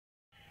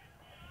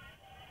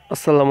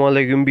আসসালামু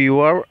আলাইকুম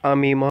ভিউয়ার,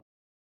 আমি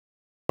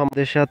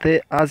মোহাম্মদের সাথে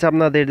আজ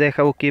আপনাদের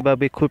দেখাবো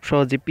কিভাবে খুব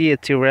সহজে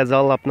পিএসসি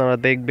রেজাল্ট আপনারা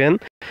দেখবেন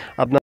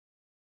আপনার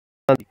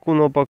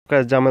কোনো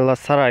প্রকার ঝামেলা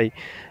ছাড়াই।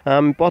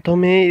 আমি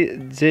প্রথমেই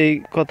যেই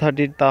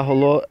কথাটি তা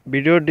হলো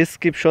ভিডিও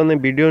ডিসক্রিপশনে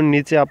ভিডিওর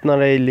নিচে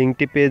আপনারা এই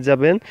লিঙ্কটি পেয়ে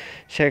যাবেন।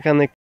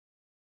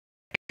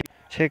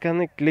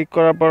 সেখানে ক্লিক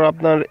করার পর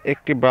আপনার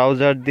একটি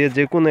ব্রাউজার দিয়ে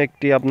যে কোনো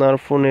একটি আপনার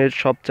ফোনের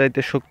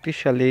সবচাইতে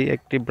শক্তিশালী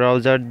একটি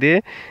ব্রাউজার দিয়ে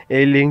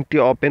এই লিঙ্কটি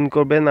ওপেন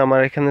করবেন।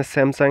 আমার এখানে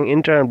স্যামসাং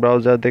ইন্টারনেট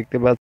ব্রাউজার দেখতে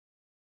পাচ্ছেন।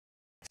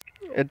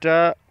 এটা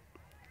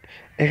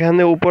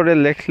এখানে উপরে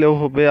লিখলেও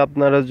হবে,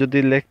 আপনারা যদি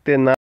লিখতে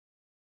না,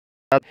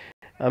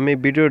 আমি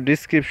ভিডিও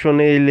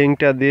ডিসক্রিপশনে এই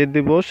লিঙ্কটা দিয়ে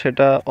দিব,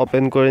 সেটা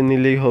ওপেন করে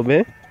নিলেই হবে।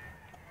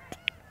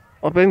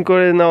 ওপেন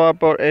করে নেওয়ার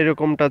পর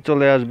এরকমটা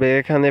চলে আসবে।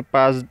 এখানে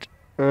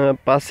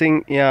পাসিং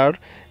ইয়ার,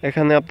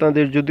 এখানে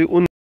আপনাদের যদি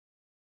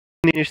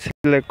 19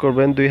 সিলেক্ট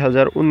করবেন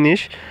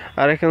 2019,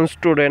 আর এখানে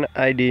স্টুডেন্ট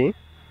আইডি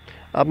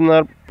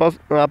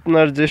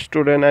আপনার যে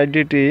স্টুডেন্ট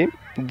আইডিটি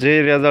যে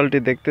রেজাল্টটি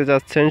দেখতে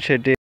যাচ্ছেন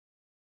সেটি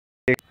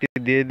একটি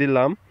দিয়ে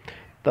দিলাম।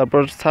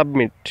 তারপর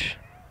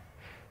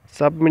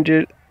সাবমিটে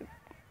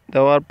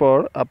দেওয়ার পর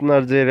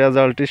আপনার যে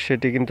রেজাল্টটি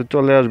সেটি কিন্তু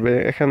চলে আসবে।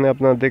 এখানে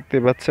আপনারা দেখতে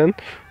পাচ্ছেন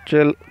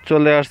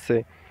চলে আসছে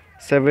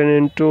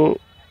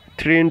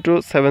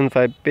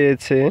 3x75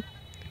 পেয়েছে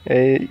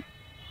এই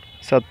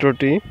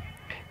ছাত্রটি।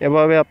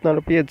 এভাবে আপনারা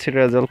পিএসসি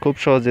রেজাল্ট খুব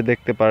সহজে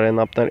দেখতে পারেন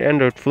আপনার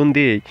অ্যান্ড্রয়েড ফোন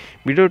দিয়েই।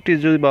 ভিডিওটি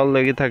যদি ভালো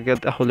লেগে থাকে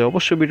তাহলে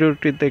অবশ্যই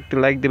ভিডিওটিতে একটি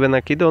লাইক দেবেন,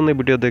 আর কী ধরনের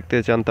ভিডিও দেখতে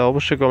চান তা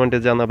অবশ্যই কমেন্টে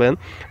জানাবেন।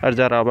 আর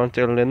যারা আমার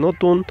চ্যানেলে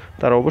নতুন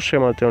তারা অবশ্যই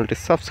আমার চ্যানেলটি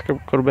সাবস্ক্রাইব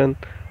করবেন।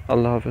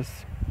 আল্লাহ হাফেজ।